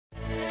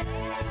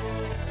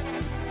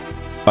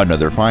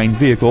Another fine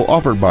vehicle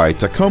offered by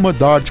Tacoma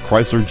Dodge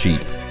Chrysler Jeep.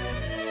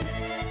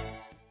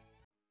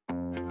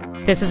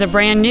 This is a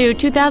brand new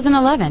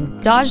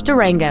 2011 Dodge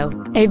Durango,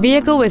 a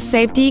vehicle with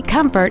safety,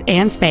 comfort,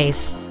 and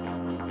space.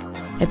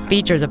 It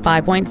features a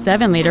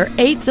 5.7-liter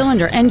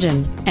 8-cylinder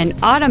engine, an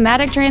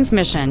automatic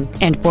transmission,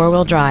 and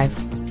 4-wheel drive.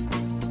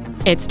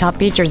 Its top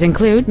features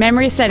include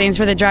memory settings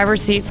for the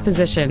driver's seat's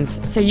positions,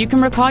 so you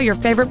can recall your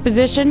favorite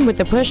position with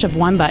the push of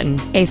one button,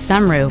 a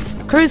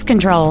sunroof, cruise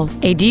control,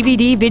 a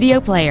DVD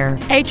video player,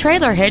 a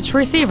trailer hitch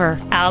receiver,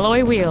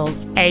 alloy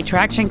wheels, a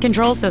traction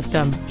control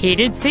system,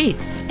 heated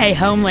seats, a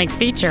home link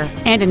feature,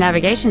 and a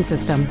navigation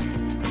system.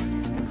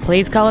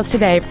 Please call us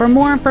today for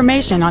more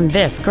information on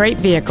this great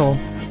vehicle.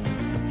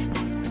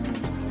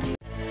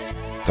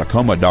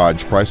 Tacoma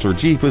Dodge Chrysler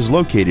Jeep is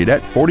located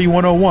at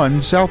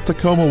 4101 South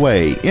Tacoma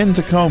Way in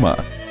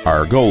Tacoma.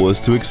 Our goal is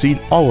to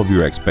exceed all of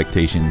your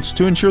expectations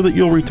to ensure that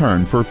you'll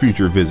return for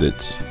future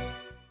visits.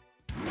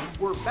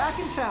 We're back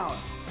in town.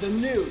 The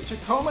new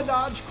Tacoma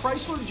Dodge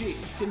Chrysler Jeep,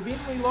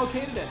 conveniently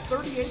located at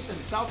 38th and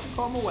South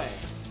Tacoma Way.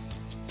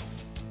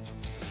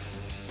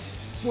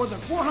 More than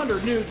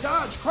 400 new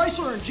Dodge,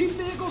 Chrysler, and Jeep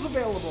vehicles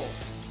available.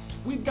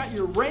 We've got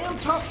your Ram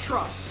Tough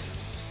trucks.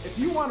 If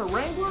you want a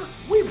Wrangler,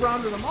 we've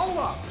rounded them all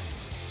up.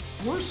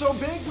 We're so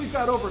big, we've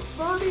got over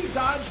 30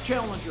 Dodge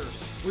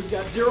Challengers. We've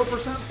got 0%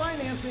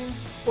 financing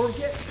or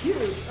get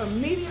huge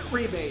immediate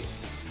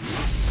rebates.